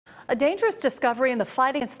A dangerous discovery in the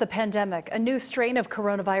fight against the pandemic. A new strain of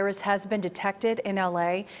coronavirus has been detected in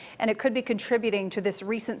LA, and it could be contributing to this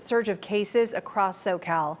recent surge of cases across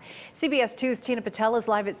SoCal. CBS 2's Tina Patel is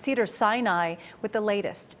live at Cedars-Sinai with the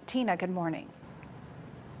latest. Tina, good morning.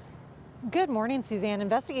 Good morning, Suzanne.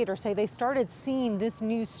 Investigators say they started seeing this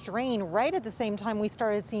new strain right at the same time we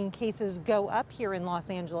started seeing cases go up here in Los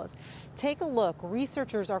Angeles. Take a look.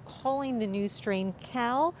 Researchers are calling the new strain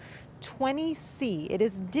Cal 20C. It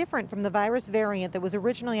is different from the virus variant that was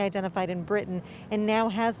originally identified in Britain and now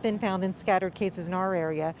has been found in scattered cases in our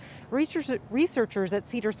area. Researchers at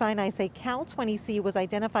Cedars-Sinai say Cal 20C was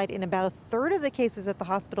identified in about a third of the cases at the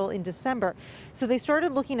hospital in December. So they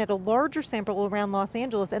started looking at a larger sample around Los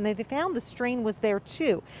Angeles, and they found the strain was there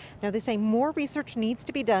too. Now they say more research needs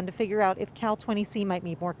to be done to figure out if Cal 20C might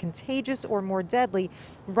be more contagious or more deadly.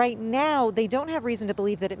 Right now, they don't have reason to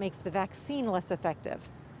believe that it makes the vaccine less effective.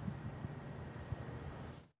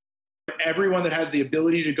 Everyone that has the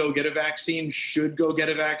ability to go get a vaccine should go get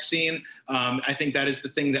a vaccine. I think that is the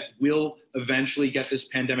thing that will eventually get this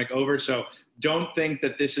pandemic over. So don't think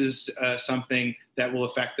that this is something that will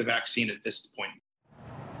affect the vaccine at this point.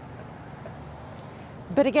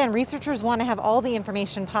 But again, researchers want to have all the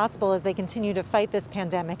information possible as they continue to fight this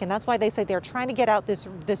pandemic. And that's why they say they're trying to get out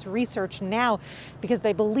this research now, because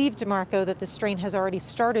they believe, DeMarco, that the strain has already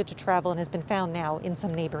started to travel and has been found now in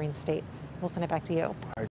some neighboring states. We'll send it back to you.